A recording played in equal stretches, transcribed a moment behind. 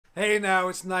Hey now,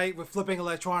 it's Knight with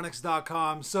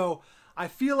flippingelectronics.com. So I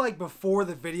feel like before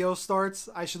the video starts,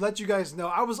 I should let you guys know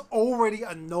I was already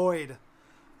annoyed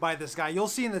by this guy. You'll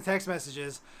see in the text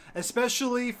messages,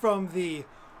 especially from the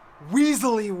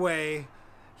Weaselly way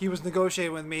he was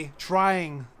negotiating with me,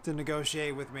 trying to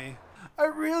negotiate with me. I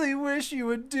really wish you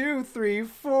would do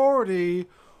 340.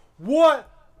 What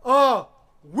a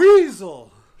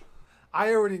weasel! I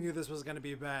already knew this was going to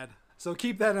be bad. So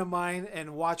keep that in mind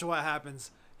and watch what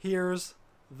happens. Here's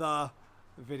the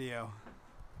video.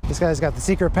 This guy's got the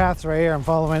secret paths right here. I'm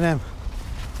following him.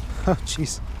 Oh,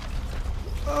 jeez.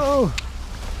 Oh.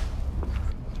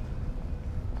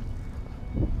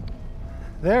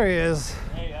 There he is.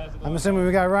 Hey, how's it going? I'm assuming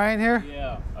we got Ryan here?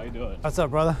 Yeah, how you doing? What's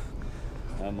up, brother?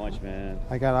 Not much, man.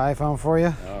 I got an iPhone for you.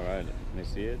 All right, let me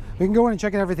see it. We can go in and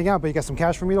check everything out, but you got some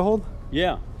cash for me to hold?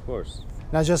 Yeah, of course.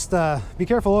 Now just be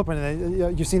careful opening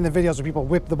it. You've seen the videos where people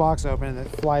whip the box open and it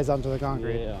flies out into the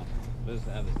concrete. Yeah, let's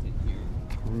have a seat here.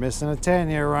 We're missing a 10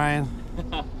 here, Ryan.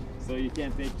 So you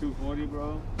can't take 240,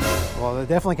 bro? Well, they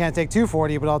definitely can't take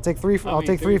 240, but I'll take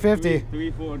 350.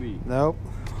 340. Nope.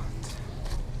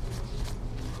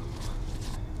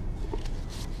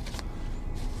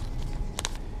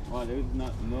 Wow, there's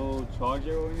no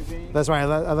charger or anything? That's right.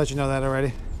 I let you know that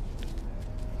already.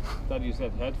 I thought you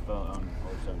said headphone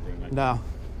or something like No,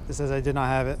 this says I did not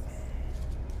have it.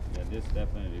 that. Yeah, this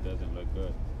definitely doesn't look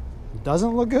good.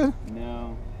 Doesn't look good?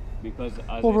 No, because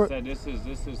as Well, I said, this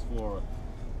is for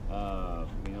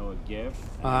you know, a gift.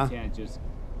 And Uh-huh. I can't just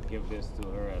give this to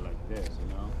her like this,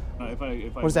 you know. If I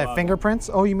What is go that, out- fingerprints?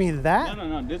 Oh, you mean that?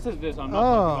 No. This is this. I'm not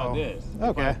talking about this.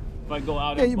 Okay. If I go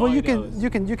out Yeah, and well, buy you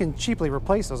those, can cheaply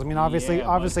replace those. I mean, obviously,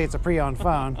 Yeah, but- it's a pre-owned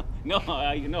phone. No,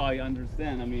 I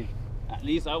understand. I mean, at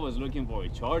least I was looking for a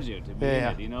charger to be in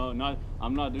Yeah. it. You know,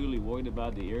 I'm not really worried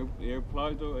about the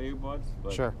earplugs or earbuds.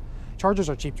 But Sure. Chargers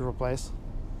are cheap to replace,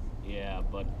 Yeah,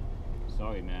 but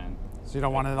sorry, man. so you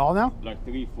don't want it all now? Like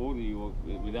 340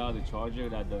 without a charger,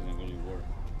 that doesn't really work.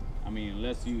 I mean,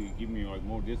 unless you give me like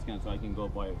more discount so I can go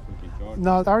buy a freaking charger.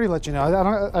 No, I already let you know.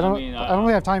 I don't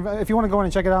really have time. If you want to go in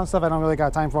and check it out and stuff, I don't really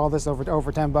got time for all this over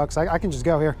 $10. I can just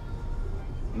go here.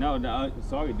 No,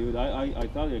 sorry, dude. I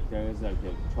thought there was like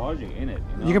a charger in it.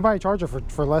 You know? You can buy a charger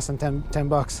for less than 10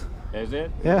 bucks. Is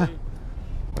it? Yeah. Really?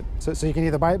 So you can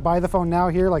either buy the phone now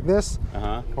here like this,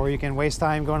 Uh-huh. or you can waste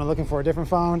time going and looking for a different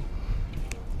phone.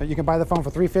 But you can buy the phone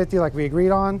for $350 like we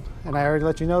agreed on, and I already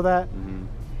let you know that. Mm-hmm.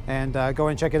 And go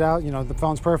and check it out. You know, the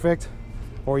phone's perfect.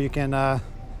 Or you can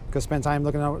go spend time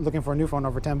looking for a new phone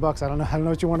over 10 bucks. I don't know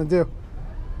what you want to do.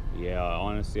 Yeah,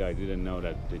 honestly, I didn't know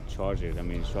that the charger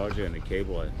and the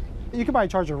cable. You can buy a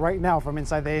charger right now from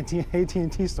inside the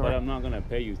AT&T store. But I'm not gonna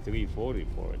pay you $340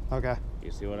 for it. Okay.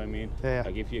 You see what I mean? Yeah.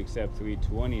 Like if you accept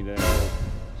 $320, then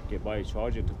I'll buy a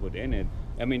charger to put in it.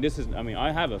 I mean,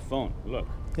 I have a phone. Look.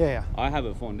 Yeah. I have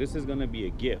a phone. This is gonna be a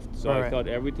gift. So Right. I thought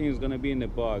everything is gonna be in the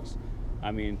box.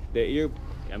 I mean,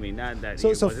 not that. So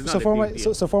earbuds, it's not a big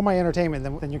deal. for my entertainment,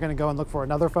 then you're going to go and look for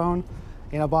another phone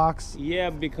in a box.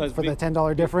 Yeah, because for the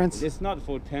 $10 difference. It's not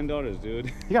for $10, dude.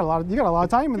 You got a lot of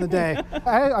time in the day.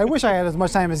 I wish I had as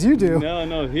much time as you do.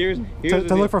 No. Here's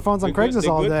to look for phones on Craigslist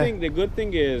all day. The good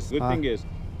thing is,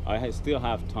 I still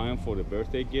have time for the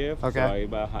birthday gift. Okay.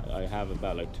 So I have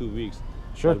about like 2 weeks.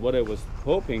 Sure. But what I was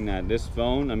hoping that this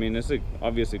phone, I mean, it's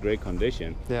obviously great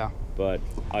condition. Yeah. But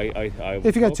I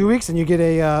if you got 2 weeks and you get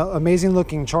a amazing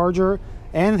looking charger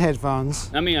and headphones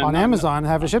on Amazon,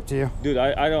 have it shipped to you. Dude,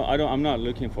 I'm not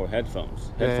looking for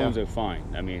headphones. Headphones Yeah. are fine.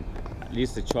 I mean, at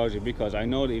least the charger, because I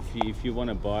know that if you want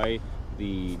to buy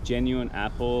the genuine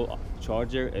Apple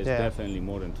charger, it's definitely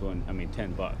more than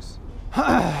 $10 bucks.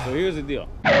 So here's the deal.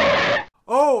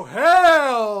 Oh,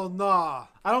 hell nah.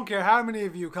 I don't care how many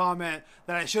of you comment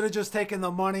that I should have just taken the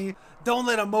money. Don't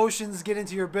let emotions get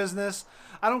into your business.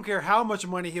 I don't care how much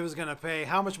money he was going to pay,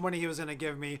 how much money he was going to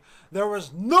give me. There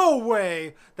was no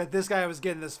way that this guy was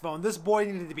getting this phone. This boy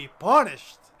needed to be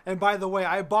punished. And by the way,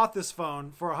 I bought this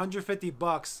phone for 150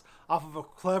 bucks off of a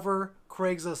clever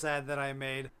Craigslist ad that I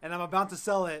made. And I'm about to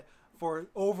sell it for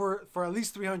at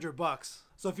least 300 bucks.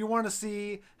 So if you want to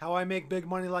see how I make big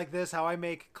money like this, how I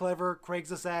make clever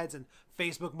Craigslist ads and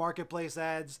Facebook Marketplace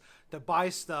ads to buy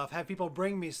stuff, have people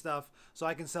bring me stuff so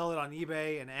I can sell it on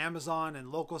eBay and Amazon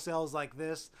and local sales like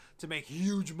this to make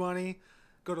huge money,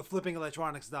 go to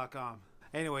flippingelectronics.com.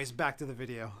 Anyways, back to the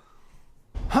video.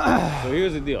 So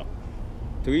here's the deal.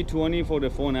 $320 for the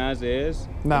phone as is.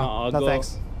 No,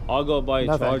 thanks. I'll go buy a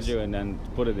charger thanks. and then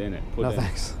put it in it.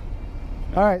 Thanks.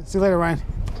 All right, see you later, Ryan.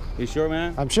 You sure,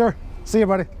 man? I'm sure. See you,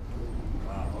 buddy.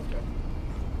 Wow, okay.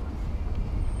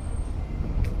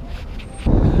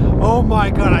 Oh my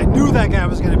god, I knew that guy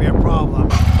was going to be a problem.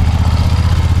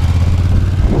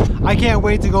 I can't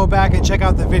wait to go back and check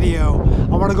out the video.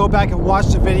 I want to go back and watch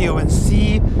the video and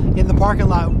see in the parking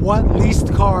lot what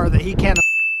leased car that he can.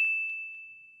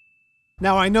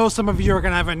 Now I know some of you are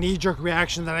going to have a knee-jerk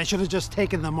reaction that I should have just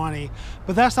taken the money,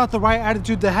 but that's not the right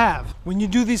attitude to have. When you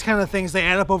do these kind of things, they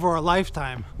add up over a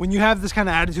lifetime. When you have this kind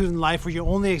of attitude in life where you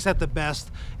only accept the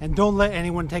best and don't let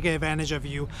anyone take advantage of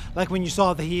you, like when you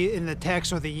saw that he in the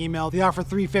text or the email, they offered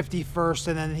 $350 first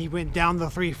and then he went down to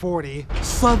 $340,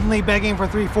 suddenly begging for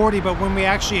 $340, but when we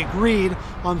actually agreed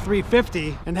on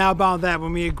 $350, and how about that,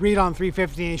 when we agreed on $350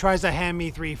 and he tries to hand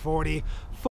me $340,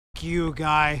 fuck you,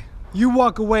 guy. You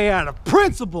walk away out of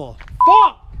principle.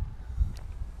 Fuck!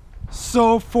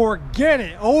 So forget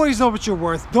it. Always know what you're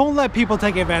worth. Don't let people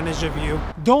take advantage of you.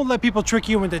 Don't let people trick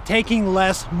you into taking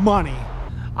less money.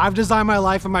 I've designed my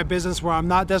life and my business where I'm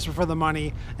not desperate for the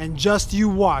money, and just you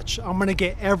watch. I'm gonna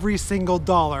get every single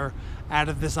dollar out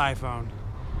of this iPhone.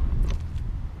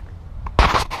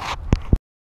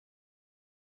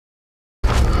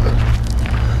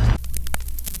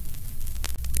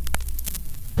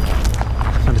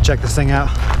 Time to check this thing out.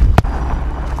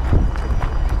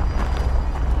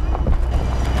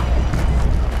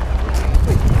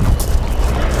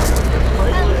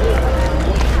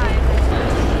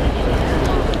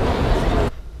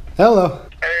 Hello.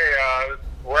 Hey,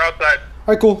 we're outside. All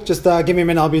right, cool. Just give me a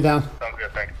minute. I'll be down. Sounds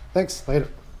good, thanks. Thanks. Later.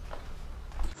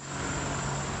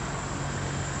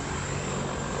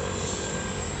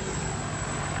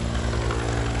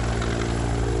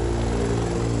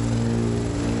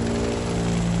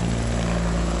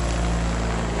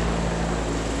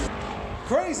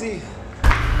 Crazy.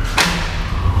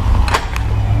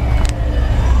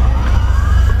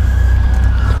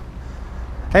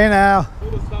 Hey now.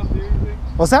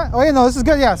 What's that? Oh yeah, no, this is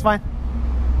good. Yeah, it's fine.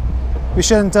 We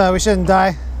shouldn't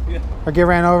die or get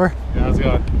ran over. Yeah, how's it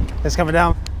going? It's coming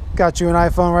down. Got you an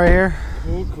iPhone right here.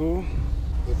 Cool, cool.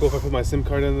 Is it cool if I put my SIM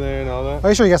card in there and all that? Are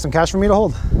you sure you got some cash for me to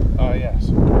hold? Yes.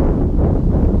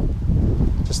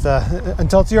 Just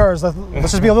until it's yours.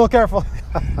 Let's just be a little careful.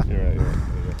 You're right.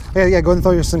 Yeah, go ahead and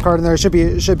throw your SIM card in there. It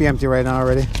should be empty right now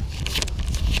already.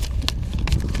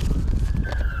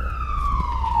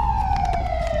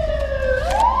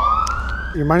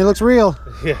 Your money looks real.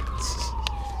 Yeah.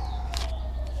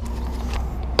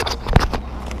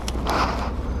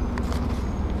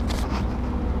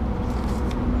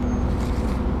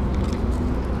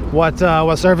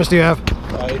 What service do you have?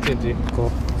 AT&T.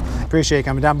 Cool. Appreciate you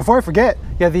coming down. Before I forget,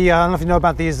 yeah, I don't know if you know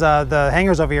about these the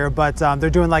hangars over here, but they're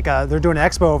doing an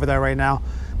expo over there right now.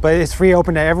 But it's free,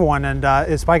 open to everyone, and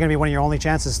it's probably gonna be one of your only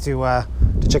chances to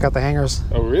check out the hangars.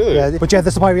 Oh really? Yeah, but yeah,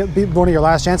 this will probably be one of your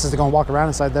last chances to go and walk around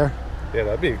inside there. Yeah,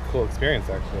 that'd be a cool experience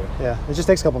actually. Yeah, it just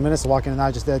takes a couple minutes to walk in and out.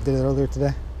 I just did it earlier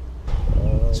today.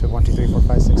 So 1, 2, 3, 4,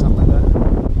 5, 6, something like that.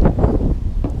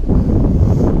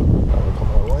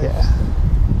 Yeah.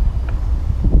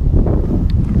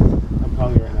 I'm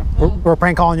calling you right now. We're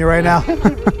prank calling you right now.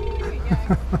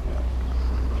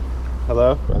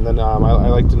 Hello? And then I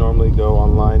like to normally go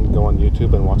online, go on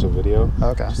YouTube and watch a video.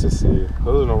 Okay. Just to see.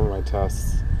 Those are normally my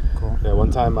tests. Cool. Yeah,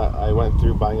 one time I went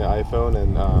through buying an iPhone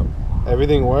and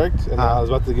everything worked, and I was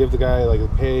about to give the guy like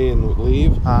pay and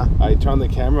leave. I turned the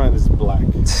camera and it's black.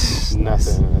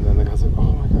 Nothing. And then the guy's like,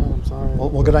 oh my god, I'm sorry.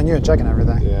 Well, good on you and checking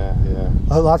everything. Yeah.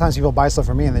 A lot of times people buy stuff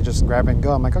for me and they just grab it and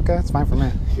go. I'm like, okay, it's fine for me.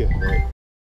 Yeah, right.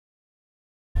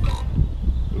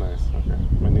 Nice, okay.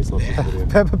 My niece loves this video.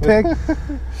 Peppa Pig.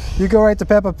 You go right to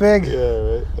Peppa Pig. Yeah,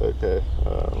 right. Okay.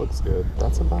 Looks good.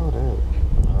 That's about it.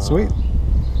 Sweet.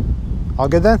 All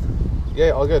good then?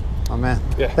 Yeah, all good. Oh man.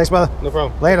 Yeah. Thanks, brother. No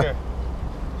problem. Later.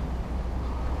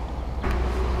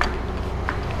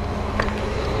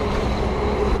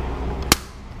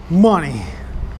 Money.